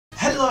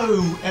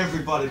Hello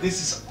everybody,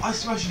 this is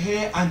Eyesmasher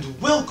here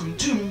and welcome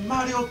to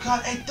Mario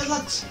Kart 8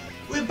 Deluxe.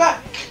 We're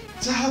back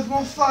to have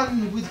more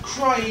fun with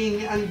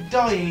crying and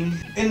dying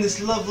in this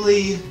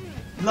lovely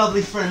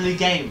friendly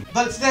game.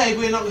 But today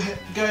we're not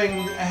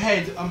going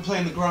ahead and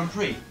playing the Grand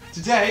Prix.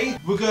 Today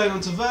we're going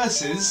on to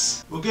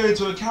Versus, we're going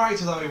to a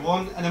character that we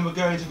want, and then we're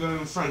going to go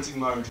in Frantic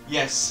Mode.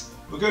 Yes,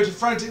 we're going to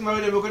Frantic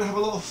Mode and we're going to have a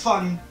lot of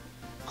fun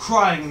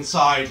crying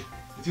inside.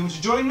 If you want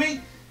to join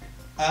me,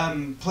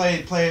 play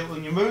it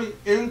on your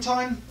own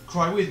time,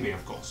 cry with me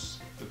of course,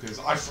 because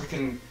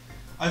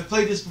I've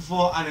played this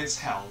before and it's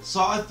hell.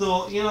 So I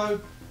thought, you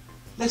know,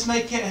 let's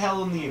make it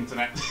hell on the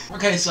internet.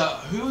 Okay, so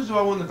who do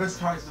I want the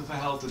best character for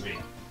hell to be?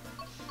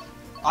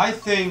 I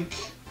think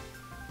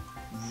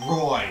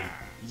Roy.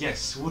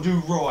 Yes, we'll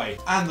do Roy.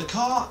 And the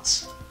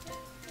kart,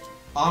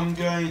 I'm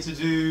going to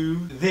do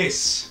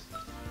this.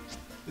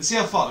 Let's see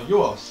how far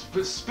you are.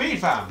 But speed,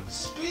 fam,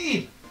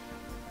 speed.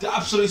 The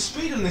absolute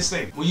speed on this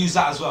thing. We'll use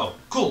that as well.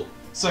 Cool.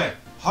 So,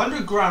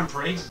 100 Grand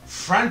Prix,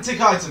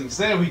 frantic items.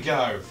 There we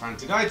go.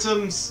 Frantic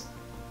items.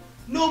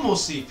 Normal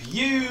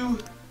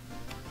CPU,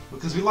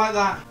 because we like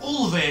that.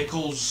 All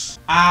vehicles,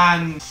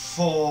 and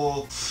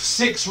for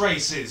 6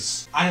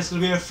 races. And it's going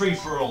to be a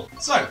free-for-all.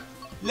 So,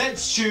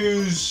 let's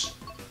choose.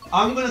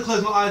 I'm going to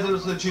close my eyes and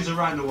I'm going to choose a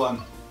random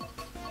one.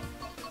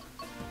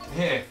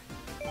 Here.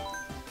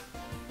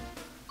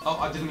 Oh,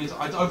 I didn't mean to.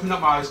 I opened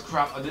up my eyes.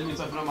 Crap, I didn't mean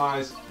to open up my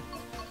eyes.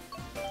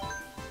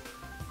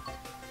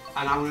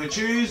 And I'm going to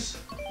choose.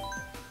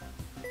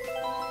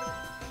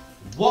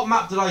 What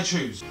map did I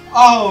choose?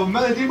 Oh,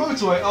 Melody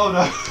Motorway. Oh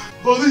no.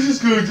 Oh, this is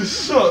going to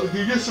suck.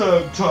 Yes,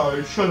 I'm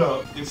tired. Shut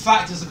up. In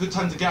fact, it's a good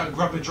time to get out and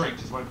grab a drink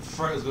because my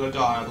throat is going to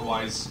die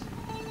otherwise.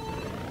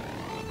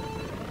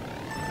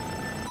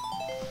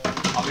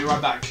 I'll be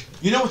right back.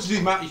 You know what to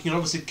do, Matt. You can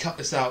obviously cut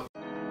this out.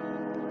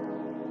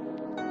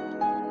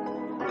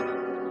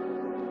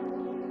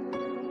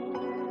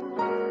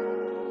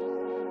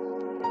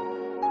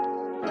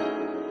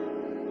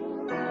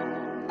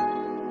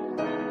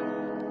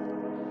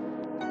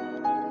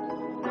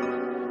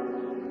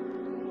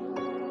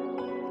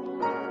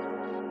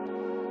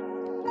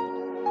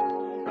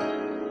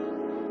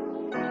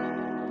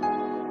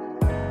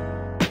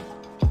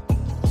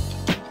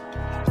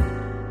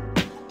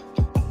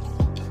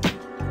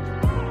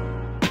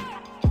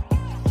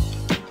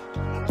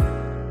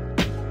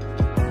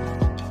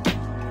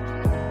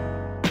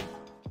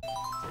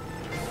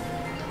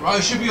 Right,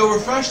 it should be all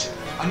refreshed,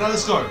 and now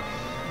let's go.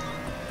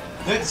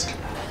 Let's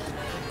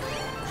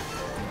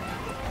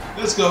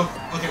go.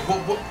 Okay,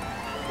 what?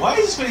 Why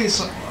is this feeling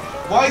so?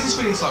 Why is this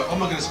feeling so? Oh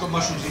my goodness, it's got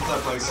mushrooms in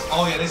third place.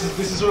 Oh yeah, this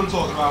is what I'm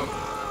talking about.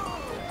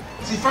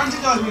 See,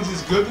 frantic items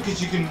is good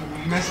because you can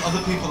mess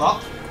other people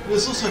up, but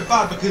it's also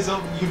bad because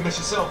you can mess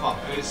yourself up,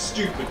 and it's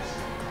stupid.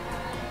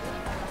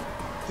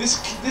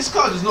 This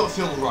car does not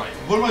feel right.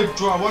 Why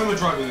am I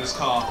driving this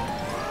car?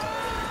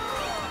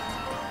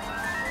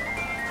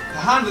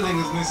 The handling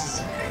of this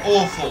is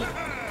awful.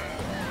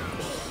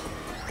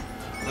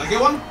 Did I get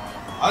one?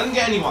 I didn't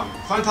get anyone.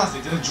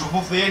 Fantastic. Did it drop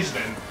off the edge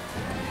then?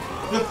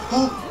 No.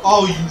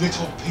 Oh, you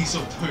little piece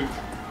of poop.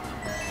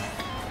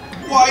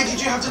 Why did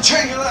you have to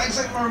change at that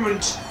exact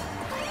moment?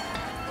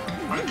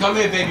 Right, come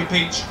here, baby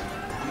Peach.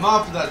 I'm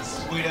after that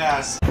sweet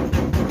ass.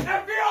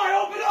 FBI,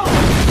 open up!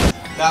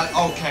 That,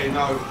 okay,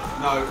 no.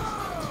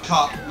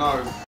 Cut,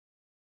 no.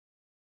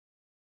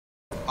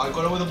 I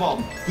got it with a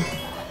bomb.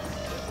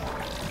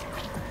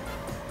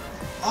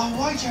 Oh,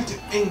 why'd you have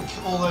to ink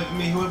all over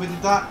me? Whoever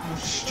did that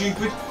was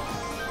stupid.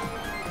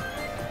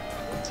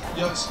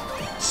 Yeah, it's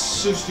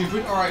so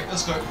stupid. Alright,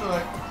 let's go.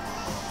 Alright.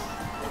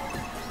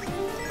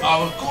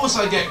 Oh, of course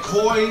I get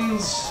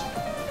coins.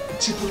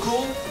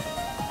 Typical.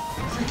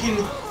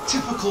 Freaking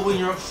typical when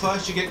you're up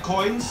first, you get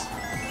coins.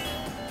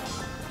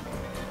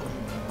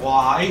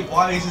 Why?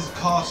 Why is this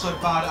car so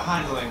bad at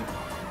handling?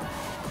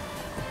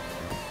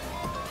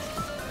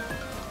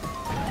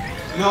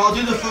 You know, I'll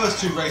do the first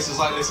 2 races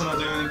like this and I'll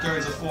go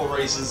into 4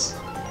 races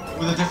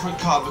with a different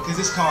car because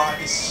this car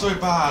is so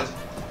bad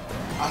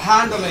at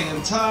handling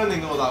and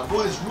turning all that.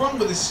 What is wrong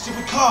with this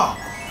stupid car?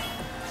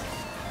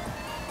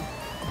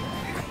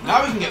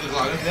 Now we can get the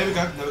glider. There we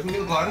go. Now we can get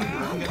the glider. Now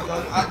we can get the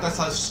glider. That's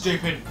a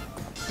stupid,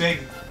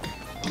 big,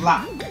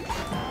 black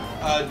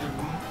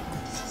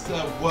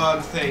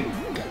worm thing.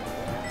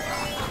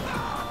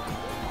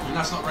 And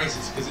that's not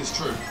racist because it's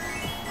true.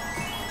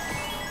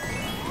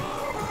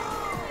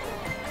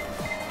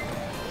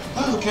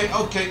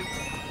 Okay.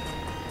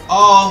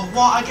 Oh,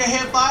 what? I get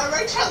hit by a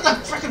red shell? The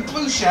freaking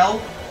blue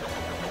shell?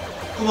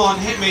 Come on,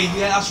 hit me.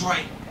 Yeah, that's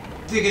right.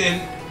 Dig it in.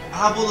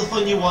 Have all the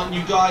fun you want,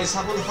 you guys.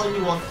 Have all the fun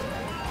you want.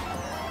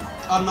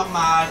 I'm not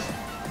mad.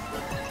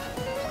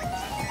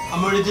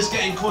 I'm only just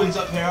getting coins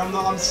up here. I'm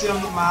not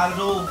mad at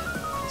all.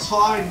 It's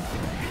fine.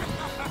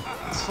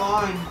 It's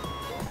fine.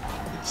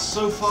 It's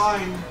so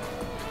fine.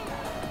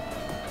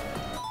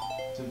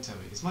 Don't tell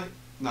me. It's my...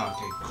 No,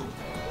 okay, cool.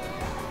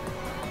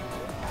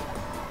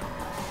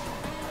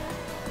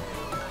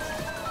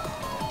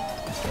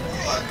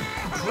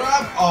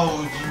 Grab!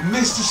 Oh, you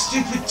missed a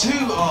stupid 2!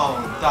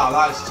 Oh, no,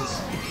 that's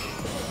just...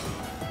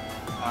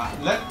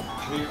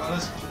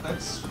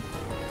 Let's.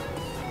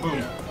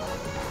 Boom.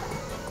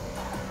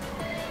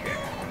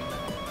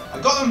 I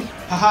got them!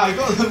 Haha, I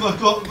got them! I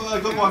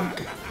got one.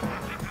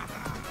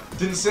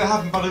 Didn't see it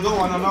happen, but I got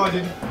one. I know I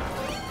did.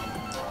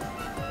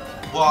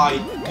 Why?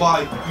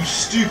 Why? You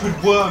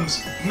stupid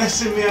worms!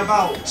 Messing me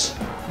about!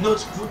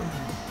 Not.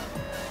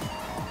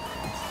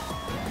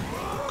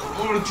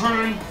 Come on,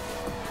 turn!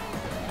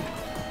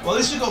 Well, at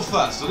least we got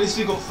first. At least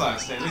we got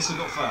first. At least we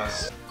got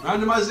first.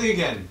 Randomizing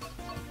again.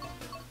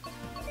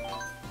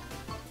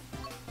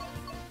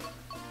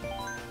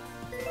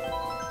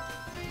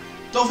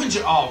 Dolphin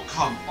J. Oh,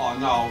 come on.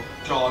 No.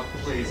 God,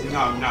 please.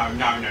 No.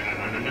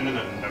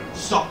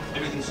 Stop.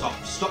 Everything stop.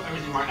 Stop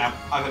everything right now.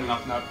 I've had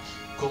enough. No.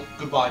 Cool.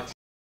 Goodbye.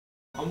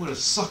 I'm gonna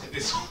suck at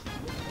this one.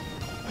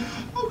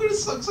 I'm gonna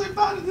suck so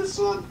bad at this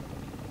one.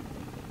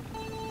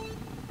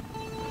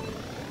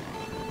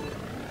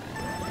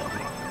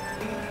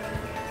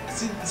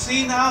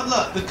 See now?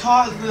 Look. The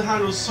car is gonna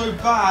handle so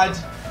bad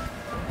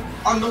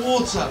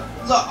underwater.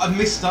 Look. I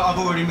missed that. I've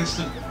already missed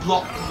a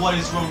block. What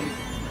is wrong?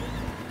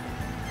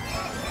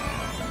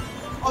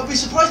 I'd be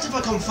surprised if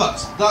I come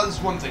first, that's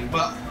one thing,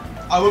 but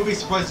I won't be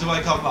surprised if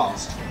I come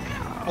last.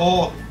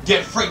 Or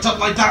get freaked up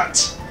like that!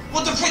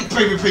 What the frick,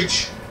 Baby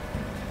Peach?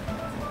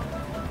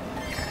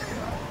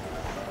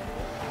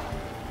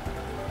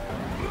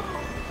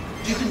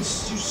 You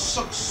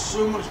suck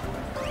so much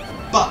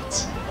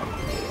butt.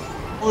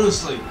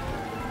 Honestly.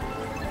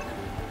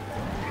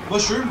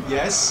 Mushroom,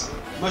 yes.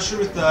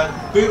 Mushroom is third.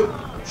 Boom.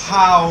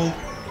 How?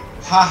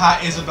 Haha,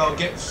 Isabel,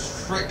 get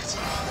fricked.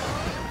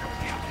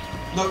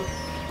 No.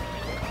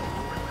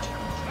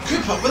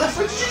 Cooper, where the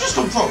frick did you just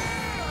come from?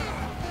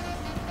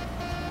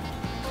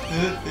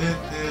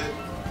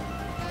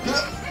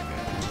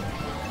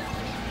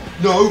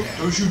 No,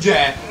 don't you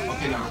dare.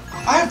 Okay, no.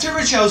 I have 2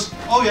 red shells.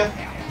 Oh, yeah.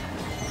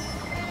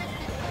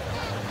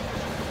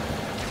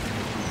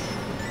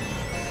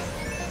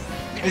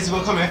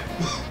 Isabel, come here.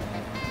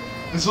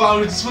 That's why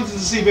I just wanted to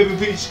see Baby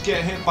Peach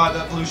get hit by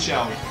that blue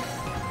shell.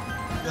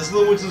 That's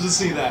all I wanted to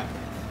see there.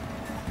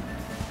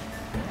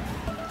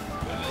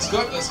 Let's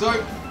go, let's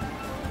go.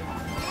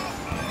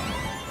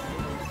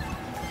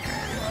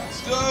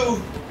 Go!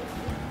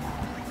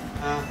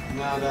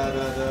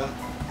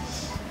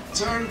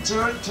 Turn.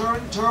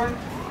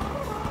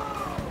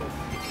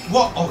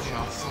 What? Okay,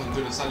 oh thank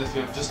goodness, I left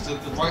me up just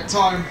at the right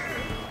time.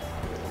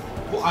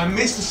 What? I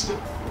missed the speed.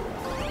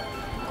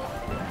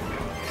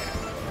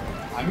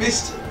 I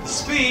missed the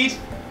speed.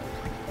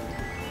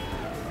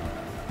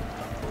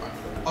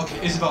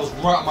 Okay, Isabel's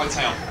right on my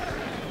tail.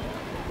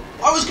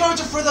 I was going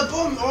to throw the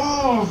bomb.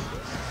 Oh!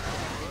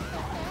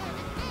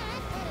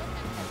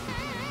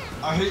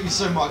 I hate you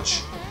so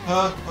much.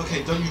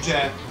 Okay, don't you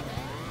dare.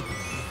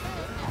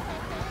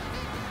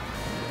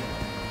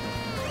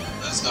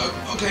 Let's go.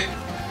 Okay.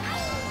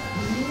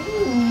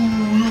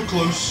 Ooh, you're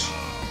close.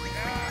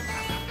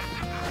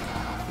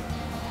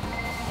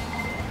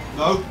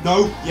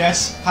 No,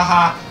 yes.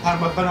 Haha. Had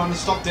my banana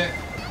stopped it.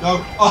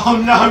 No. Oh,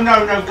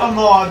 no, come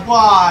on.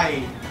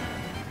 Why?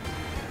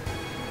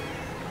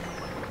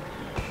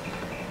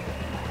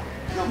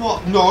 Come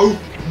on. No.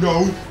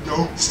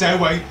 Stay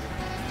away.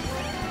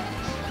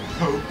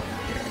 No.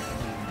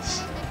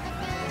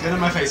 Get out of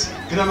my face.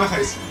 Get out of my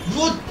face.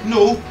 What?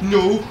 No.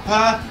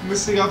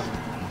 Messing up.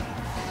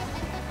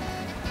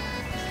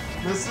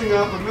 I'm messing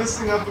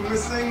up.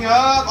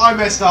 I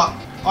messed up.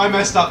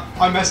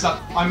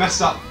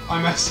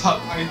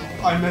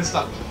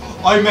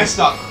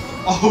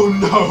 Oh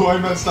no, I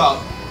messed up.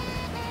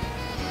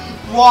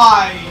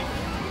 Why?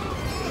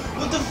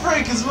 What the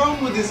frick is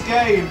wrong with this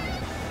game?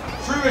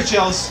 3 red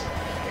shells.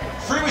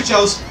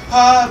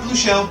 Blue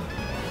shell.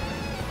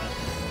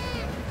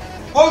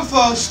 I'm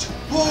first.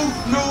 Oh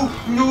no.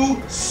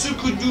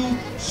 Sukudu.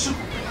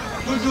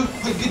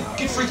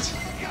 Get freaked.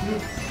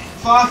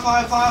 5.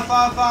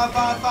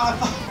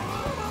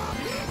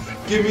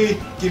 Gimme.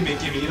 You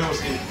know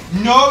what's gimme.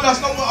 No, that's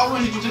not what I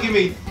wanted you to give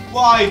me.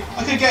 Why?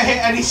 I could get hit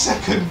any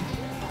second.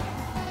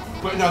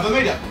 Wait, no, I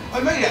made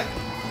it.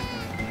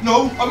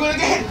 No, I'm gonna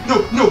get hit.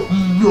 No.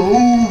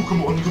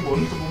 Come on,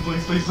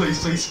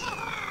 please.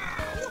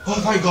 Oh,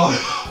 thank God.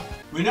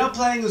 We're now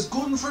playing as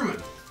Gordon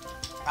Freeman.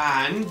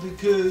 And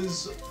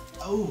because,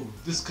 oh,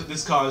 this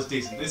car is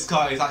decent. This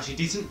car is actually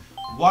decent.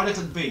 Why did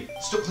I click B?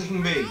 Stop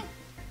clicking B.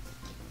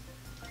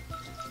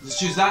 Let's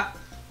choose that.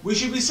 We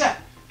should be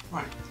set.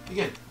 Right,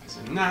 again.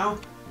 So now,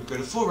 we go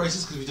to 4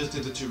 races because we just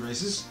did the 2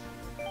 races.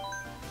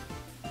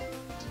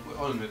 Wait,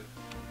 hold on a minute.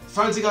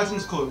 Frantic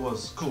items, cool, it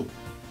was. Cool.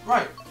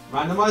 Right,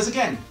 randomize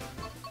again.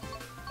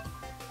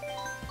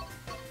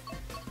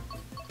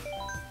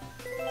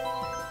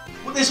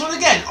 What, this one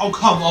again? Oh,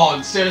 come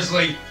on,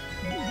 seriously.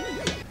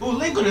 Oh,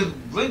 Lincoln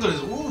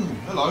is, ooh,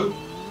 hello.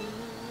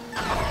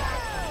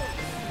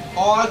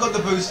 Oh, I got the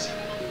boost.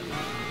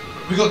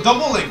 We got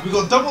double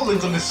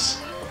link on this.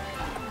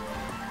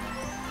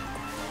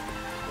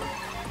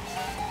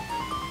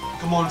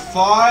 Come on,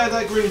 fire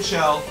that green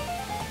shell.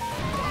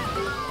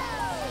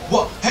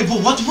 What? Hey,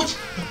 what? What?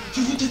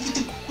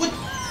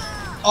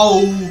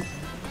 Oh,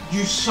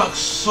 You suck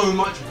so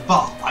much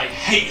butt. I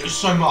hate you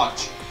so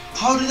much.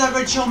 How did that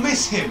red shell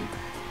miss him?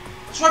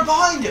 It's right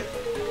behind him.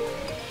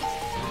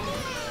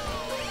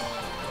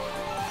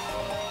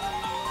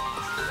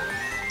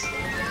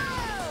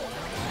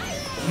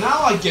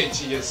 Now I get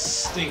you, you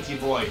stinky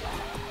boy.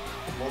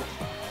 Well,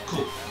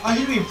 cool. I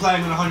have been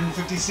playing on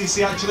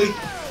 150cc actually,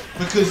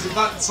 because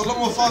that's a lot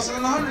more faster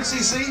than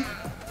 100cc.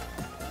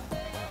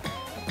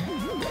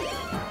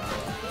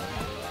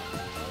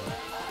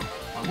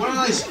 What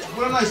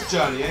a nice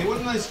journey, eh? What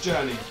a nice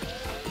journey.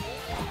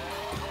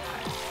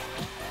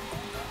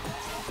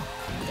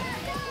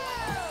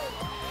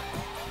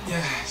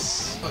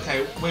 Yes.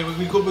 Okay. Wait.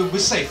 We're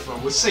safe, bro.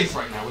 We're safe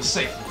right now. We're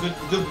safe. We're good.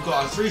 We're good. We've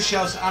got our 3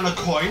 shells and a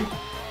coin.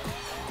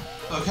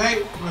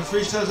 Okay. We have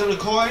 3 shells and a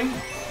coin.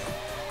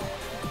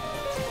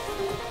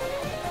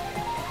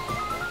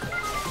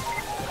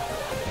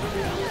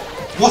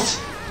 What?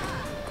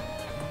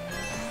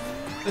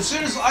 As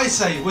soon as I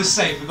say we're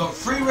safe, we've got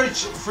 3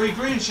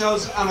 green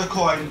shells and a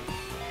coin.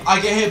 I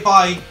get hit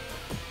by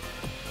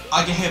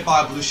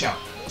a blue shell.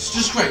 It's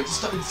just great.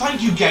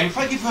 Thank you, game.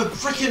 Thank you for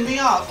freaking me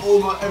up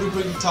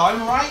every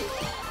time. All right?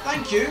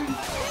 Thank you.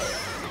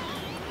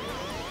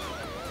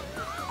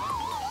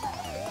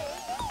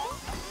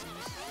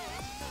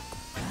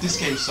 This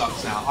game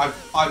sucks now.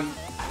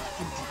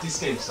 This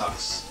game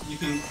sucks. You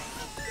can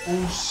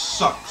all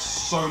suck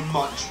so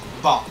much,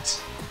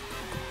 but.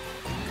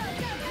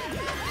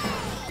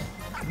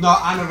 No,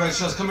 and a red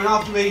shell's coming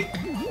after me.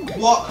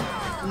 What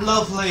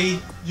lovely,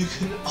 you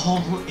can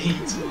all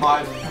eat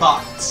my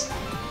butt.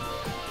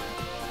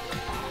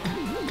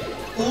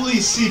 All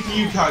these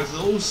CPU characters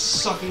are all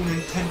sucking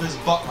Nintendo's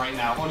butt right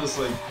now,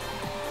 honestly.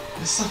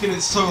 They're sucking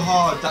it so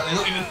hard that they're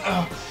not even,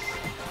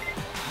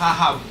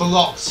 haha,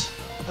 blocked.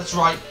 That's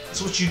right,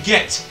 that's what you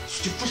get. That's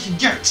what you freaking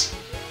get.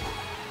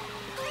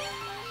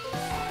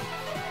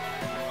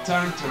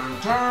 Turn, turn,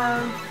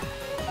 turn.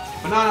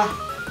 Banana.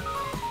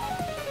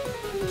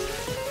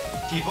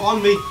 Keep it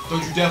on me.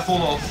 Don't you dare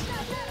fall off.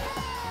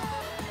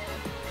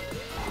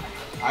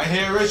 I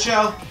hear a red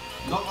shell.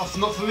 Not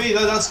for me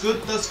though. That's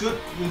good. That's good.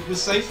 We're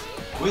safe.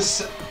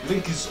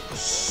 Link is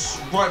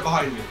right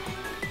behind me.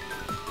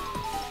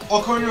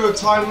 Ocarina of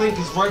Time Link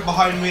is right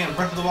behind me, and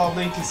Breath of the Wild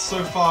Link is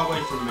so far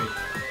away from me.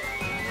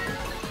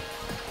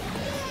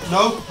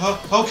 No.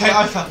 Okay.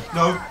 I fell.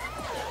 No.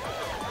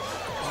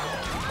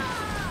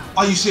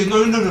 Are you serious?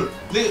 No. No.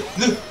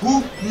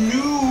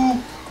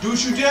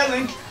 Don't you dare,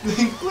 Link!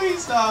 Link,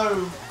 please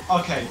no!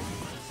 Okay.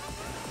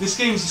 This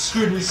game's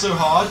screwed me so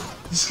hard.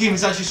 This game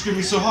has actually screwed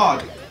me so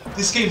hard.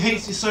 This game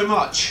hates me so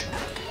much.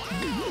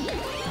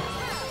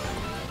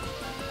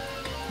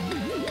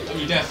 Don't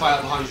you dare fire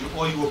out behind you,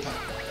 or you will.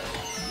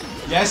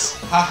 Yes?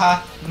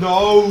 Haha.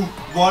 No!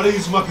 What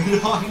is my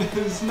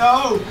bananas?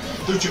 No!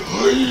 Don't you.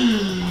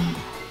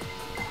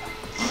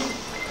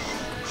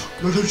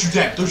 No, don't you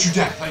dare! Don't you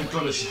dare! Thank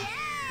goodness.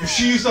 If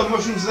she used her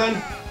mushrooms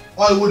then,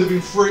 I would have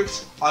been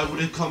freaked. I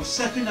would have come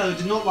second. I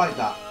did not like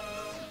that.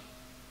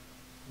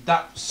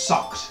 That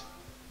sucked.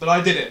 But I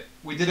did it.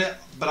 We did it,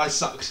 but I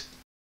sucked.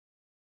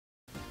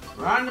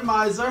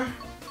 Randomizer.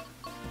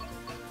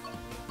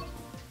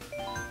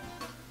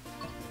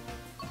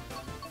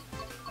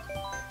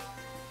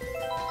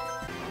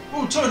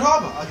 Oh, Toad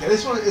Harbor. Okay,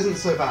 this one isn't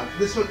so bad.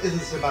 This one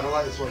isn't so bad. I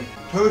like this one.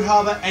 Toad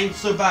Harbor ain't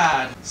so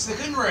bad.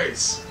 Second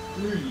race.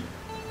 3,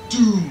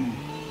 2,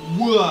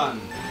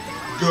 1,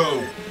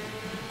 go.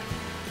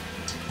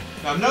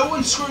 Now, no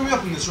one screw me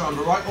up in this round,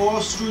 alright? Or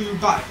I'll screw you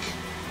back.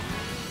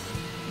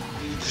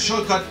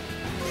 Shortcut.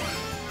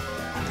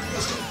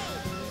 Let's go.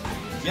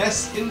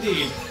 Yes,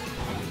 indeed.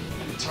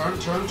 Turn.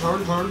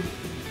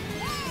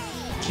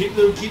 Keep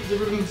the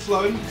rhythm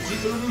flowing.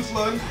 Keep the rhythm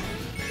flowing.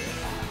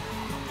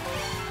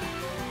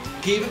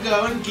 Keep it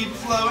going. Keep it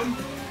flowing.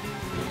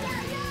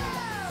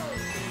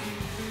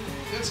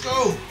 Let's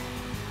go.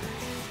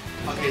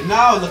 Okay,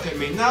 now look at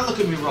me. Now look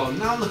at me roll.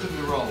 Now look at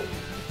me roll.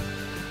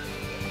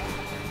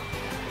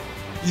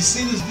 You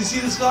see this? You see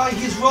this guy?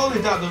 He's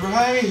rolling down the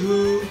hey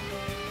who.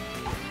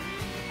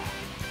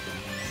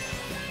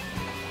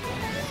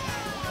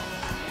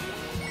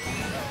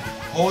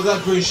 Hold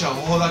that green shell.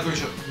 Hold that green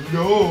shell.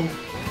 No.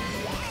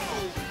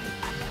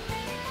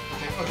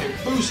 Okay.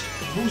 Boost.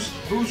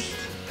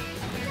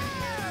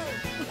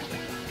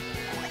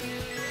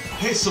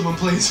 Hit someone,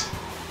 please.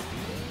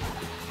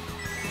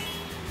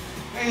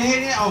 Hey,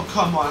 hit it! Oh,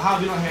 come on. How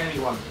have you not hit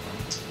anyone?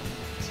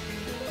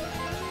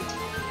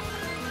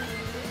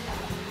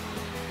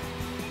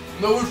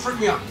 No one frick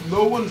me up.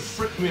 No one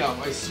frick me up,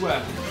 I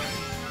swear.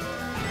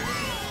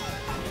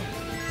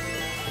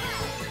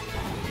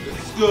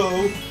 Let's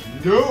go.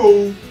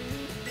 No.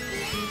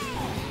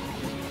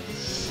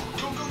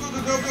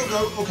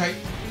 Go. Okay.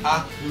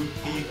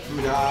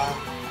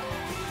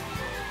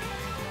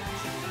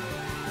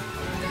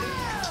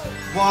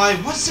 Why?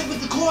 What's it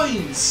with the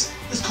coins?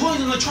 There's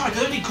coins on the track.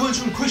 I don't need coins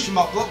from question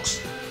mark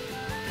blocks.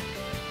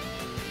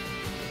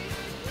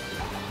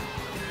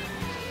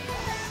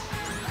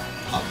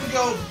 Up we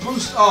go.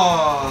 Boost.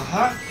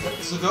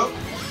 Let's go.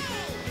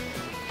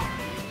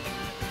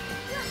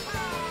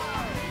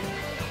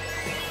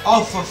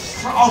 Oh,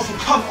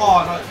 come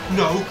on!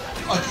 No.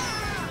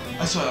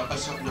 I swear,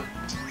 no.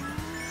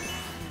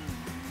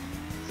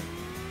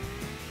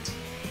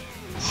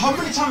 How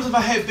many times have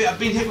I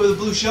been hit with a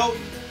blue shell?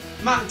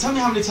 Matt, tell me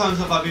how many times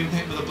have I been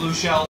hit with a blue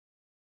shell?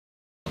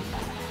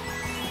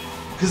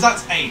 Because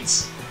that's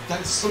 8.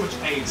 That's so much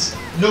 8.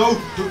 No,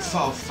 don't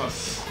fall.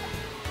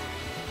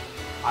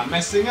 I'm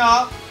messing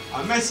up.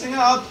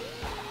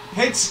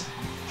 Hit.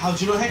 How'd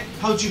you not hit?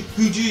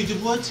 Who do you do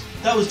what?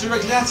 That was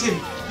directly at him.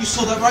 You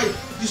saw that, right?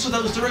 You saw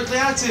that was directly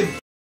at him.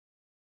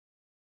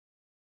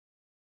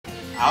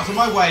 Out of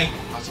my way.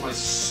 Out of my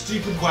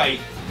stupid way.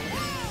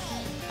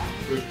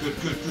 Good. We're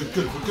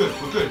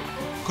good.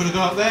 Could have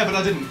gone up there, but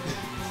I didn't.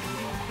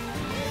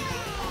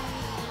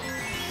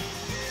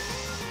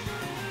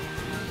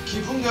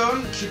 Keep on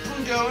going.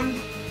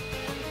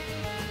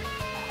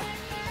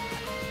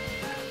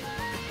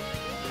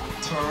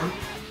 Turn.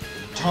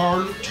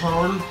 Go.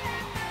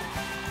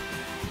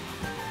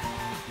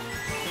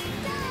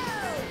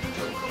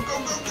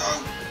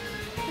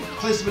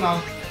 Place the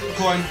banana, get the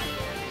coin.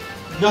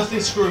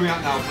 Nothing's screwing me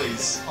out now,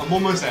 please. I'm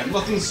almost there.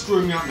 Nothing's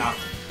screwing me out now.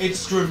 It's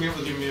screwing me up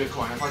with giving me a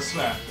coin, if I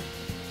swear.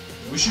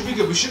 We should be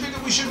good. We're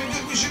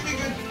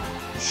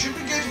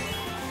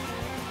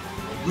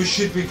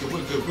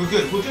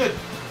good.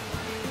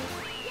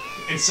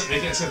 Instantly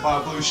gets hit by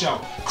a blue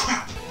shell.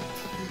 Crap!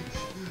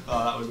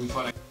 Oh, that would be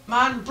funny.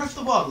 Man, Breath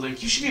of the Wild,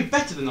 Link, you should be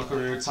better than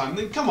Ocarina of Time,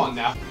 then come on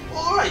now.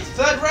 Alright,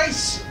 third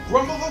race,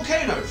 Grumble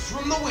Volcano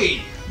from the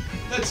Wii.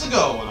 Let's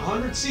go on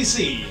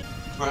 100cc.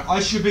 Right, I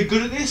should be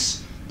good at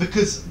this,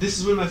 because this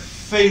is one of my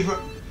favourite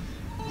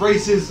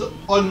races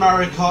on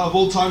Mario Kart of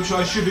all time, so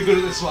I should be good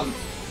at this one.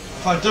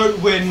 If I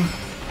don't win,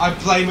 I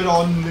blame it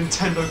on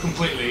Nintendo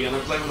completely, and I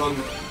blame it on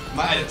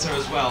my editor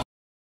as well.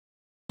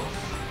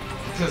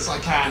 Because I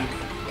can.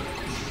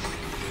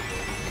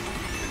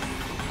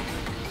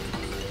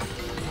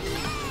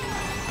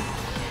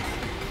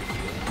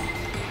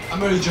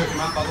 I'm only joking,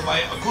 man, by the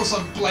way. Of course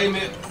I blame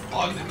it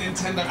on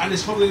Nintendo, and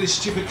it's probably this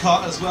stupid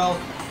cart as well.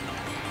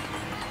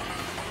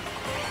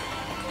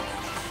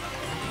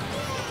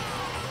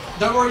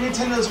 Don't worry,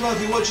 Nintendo as well,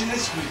 if you're watching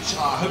this, which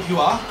I hope you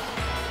are,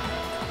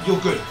 you're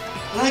good.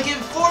 And I get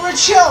 4 red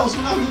shells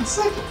when I'm in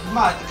second.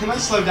 Matt, can I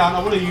slow down? I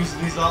want to use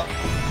these up.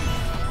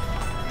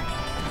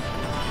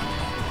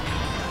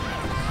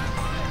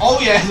 Oh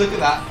yeah, look at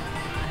that.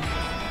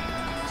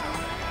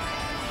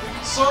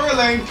 Sorry,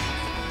 Link.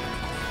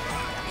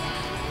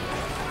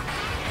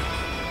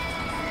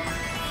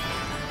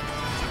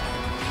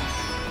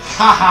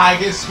 Haha,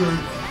 get screwed,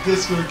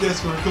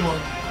 come on.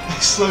 I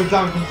slowed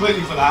down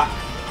completely for that.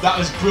 That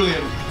was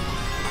brilliant.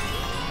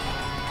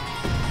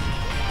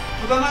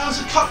 But then I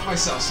also cut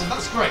myself, so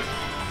that's great.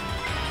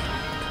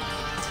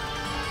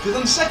 Because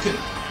I'm second.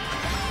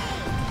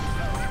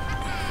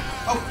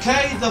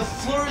 Okay, the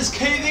floor is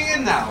caving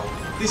in now.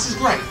 This is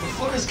great. The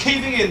floor is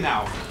caving in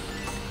now.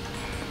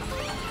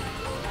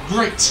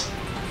 Great.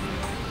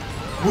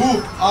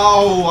 Ooh,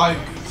 oh, I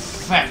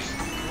feck.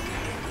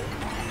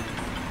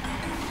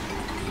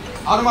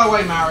 Out of my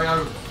way,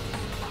 Mario.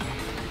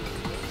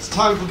 It's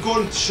time for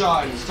Gordon to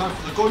shine. It's time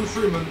for the Gordon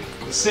Freeman,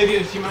 the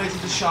saviour of humanity,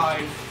 to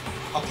shine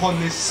upon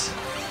this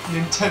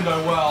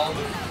Nintendo world.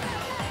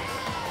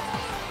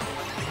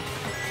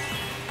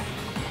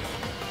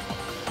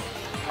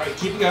 Alright,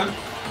 keep it going.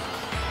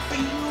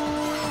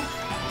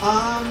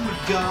 I'm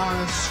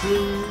gonna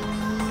screw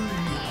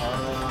you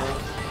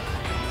up.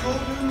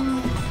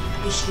 Gordon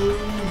will screw you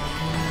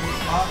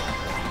up.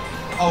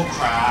 Oh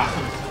crap.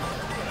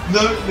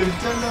 No,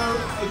 Nintendo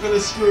are gonna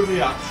screw me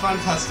up.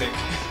 Fantastic.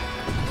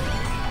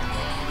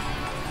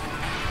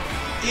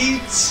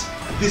 Eat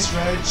this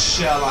red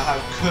shell I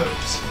have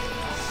cooked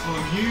for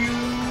you.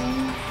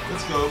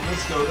 Let's go.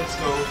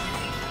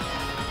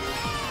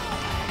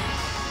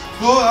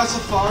 Oh, that's a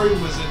fiery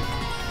wizard.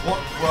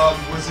 What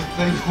wizard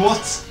thing?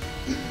 What?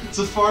 It's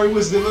a fiery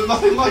wizard, but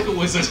nothing like a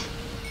wizard.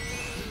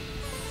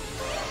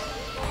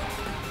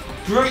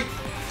 Great.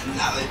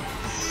 Now then.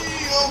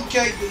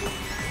 Okay.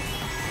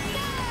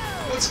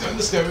 Let's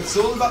go. It's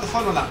all about the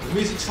fun on that. The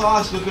music's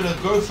fast, we're gonna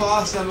go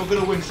fast, and we're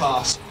gonna win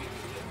fast.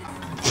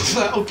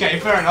 Okay,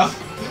 fair enough.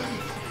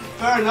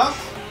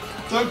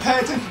 Don't pay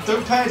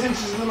attention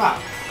to the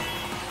map.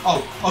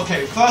 Oh,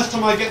 okay, first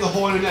time I get the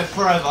horn in there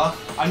forever,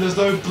 and there's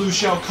no blue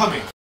shell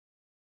coming.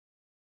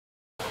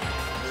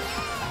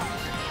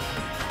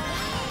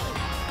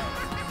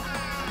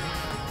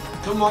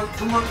 Come on.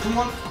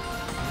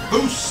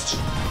 Boost!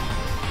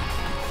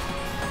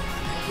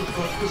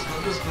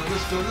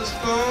 Let's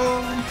go.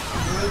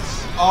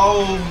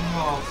 Oh,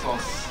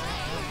 fuck.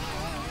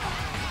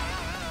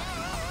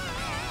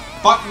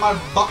 Butt my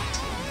butt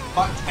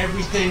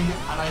everything,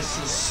 and I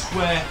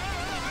swear.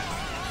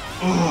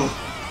 Ugh.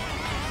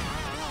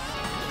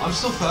 I'm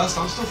still first,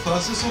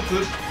 it's all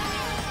good.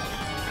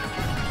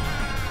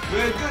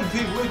 We're good,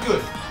 people, we're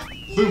good.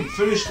 Boom,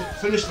 finish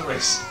the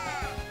race.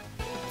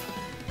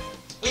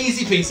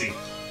 Easy peasy.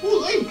 Ooh,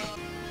 Link!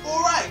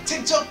 Alright,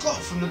 TikTok Clock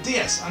from the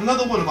DS,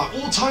 another one of my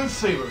all-time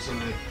favourites on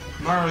the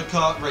Mario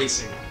Kart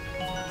racing.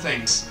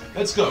 Thanks.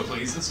 Let's go,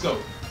 please, let's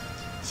go.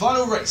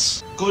 Final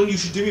race. Gordon, you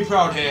should do me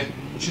proud here.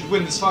 You should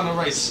win this final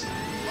race.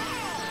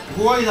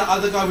 Roy, that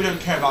other guy, we don't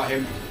care about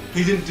him.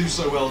 He didn't do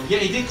so well. Yeah,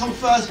 he did come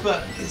first,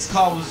 but his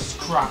car was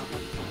crap.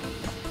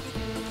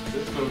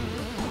 Let's go.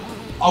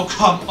 Oh,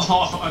 come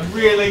on,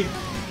 really?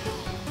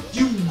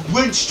 You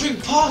went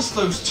straight past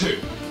those two.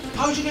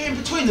 How did you get in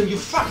between them? You're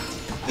fat.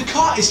 The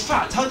car is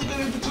fat. How did you go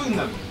in between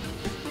them?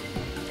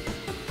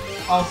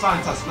 Oh,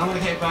 fantastic. Now I'm going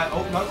to get it back.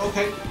 Oh, no,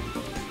 okay.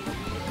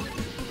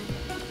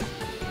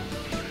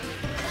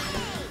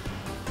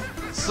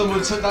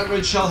 Someone took that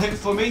red shell hit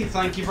for me.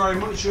 Thank you very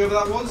much, whoever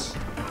that was.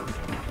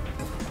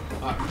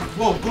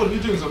 Whoa, Gordon,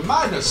 you're doing some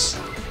madness.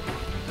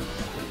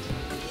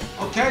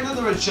 Okay,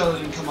 another red shell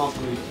didn't come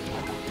after me.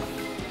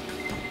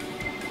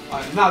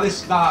 Alright, now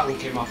that one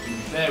came after me.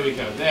 There we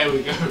go, there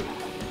we go.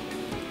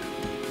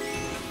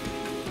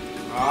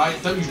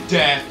 Alright, don't you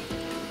dare.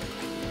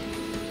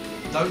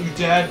 Don't you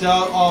dare,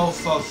 oh,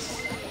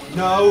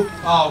 no.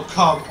 Oh,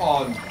 come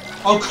on.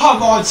 Oh,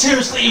 come on,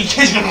 seriously, you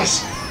kidding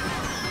us?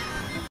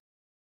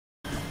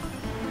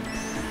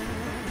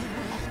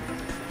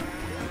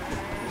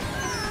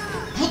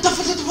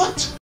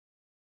 What?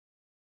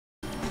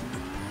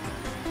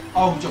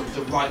 Oh,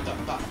 you're right,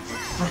 that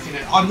frickin'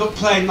 it. I'm not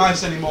playing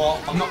nice anymore.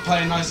 I'm not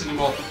playing nice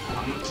anymore.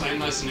 I'm not playing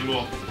nice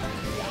anymore.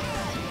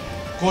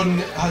 Gordon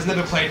has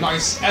never played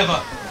nice,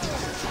 ever.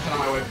 Get out of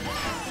my way.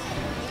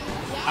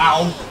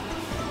 Ow.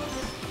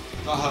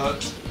 That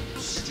hurt.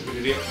 Stupid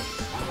idiot.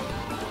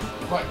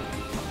 Right.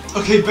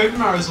 Okay, Baby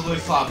Mario's a little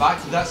far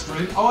back. That's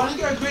brilliant. Oh, I didn't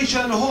get a green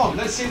shell and a horn.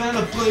 Let's see if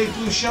another bloody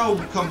blue shell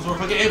comes, or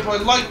if I get hit by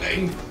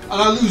lightning and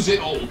I lose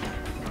it all.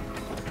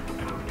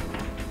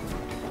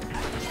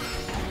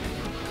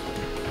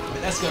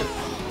 Let's go.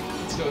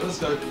 Let's go, let's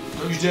go.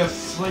 Don't you dare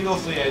fling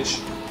off the edge.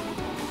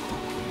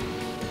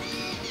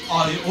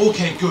 Oh,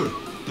 okay, good.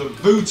 The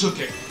boo took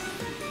it.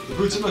 The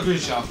boo took my green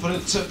shell. I thought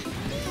it took...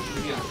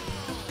 Yeah.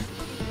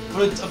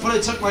 I thought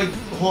it took my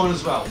horn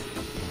as well.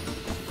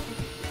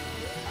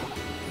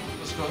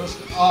 Let's go, let's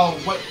go. Oh,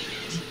 wait.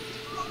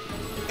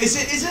 Is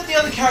it the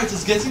other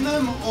characters getting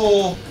them,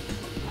 or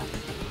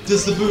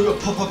does the boo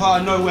pop up out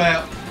of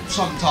nowhere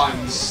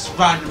sometimes,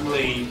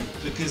 randomly,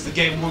 because the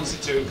game wants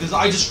it to? Because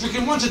I just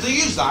freaking wanted to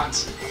use that!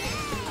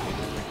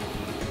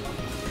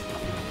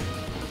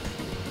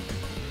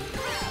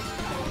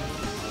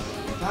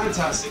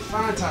 Fantastic,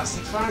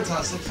 fantastic,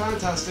 fantastic,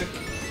 fantastic.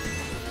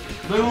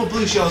 No more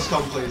blue shells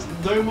come, please.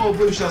 No more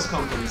blue shells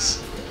come,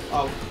 please.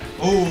 Oh.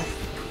 Oh.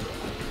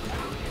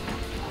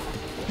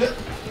 Go,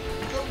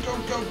 go,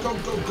 go, go,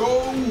 go,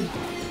 go!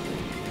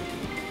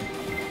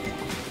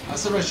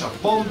 That's the red shell.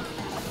 Bomb.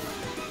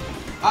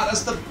 Ah,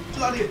 that's the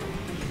bloody...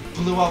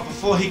 Blew up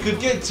before he could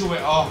get to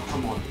it. Oh,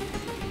 come on.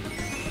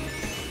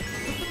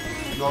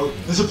 No,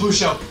 there's a blue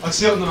shell. I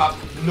see it on the map.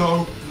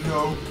 No,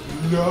 no,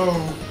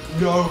 no,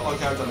 no.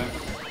 Okay, I've done it.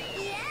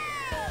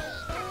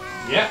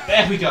 Yeah,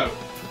 there we go.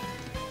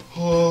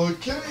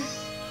 Okay,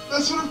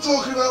 that's what I'm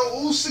talking about.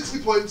 All 60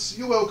 points.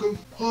 You're welcome.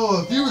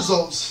 Oh, view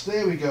results.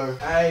 There we go.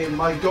 Hey,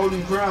 my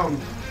golden crown.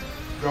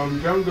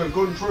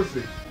 Golden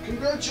trophy.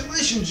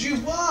 Congratulations,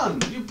 you've won!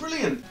 You're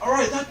brilliant!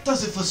 Alright, that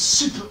does it for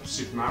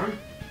Super Mario?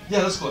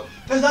 Yeah, that's cool.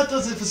 That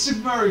does it for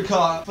Super Mario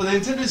Kart for the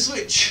Nintendo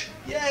Switch!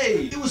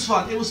 Yay! It was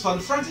fun, it was fun.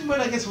 Frantic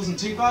Mode, I guess, wasn't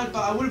too bad,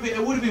 but it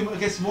would have been, I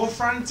guess, more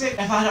frantic if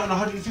I had it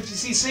on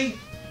 150cc.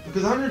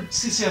 Because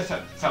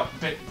 100cc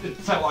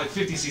felt like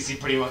 50cc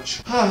pretty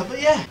much. But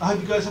yeah, I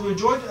hope you guys have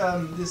enjoyed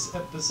this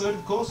episode,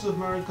 of course, of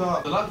Mario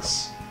Kart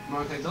Deluxe.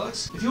 Mario Kart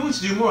Deluxe. If you want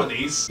to do more of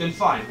these, then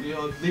fine.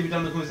 Leave it down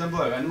in the comments down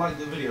below and like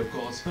the video, of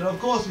course. But of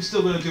course, we're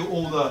still going to do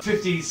all the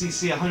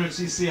 50cc,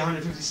 100cc,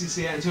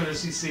 150cc, and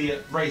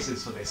 200cc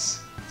races for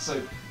this.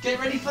 So get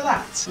ready for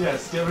that.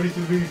 Yes, get ready for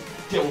me.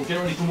 Get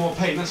ready for more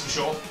pain. That's for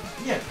sure.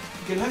 Yeah.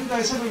 Again, hope you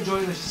guys have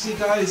enjoyed, and I shall see you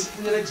guys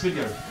in the next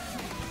video.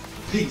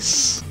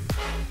 Peace.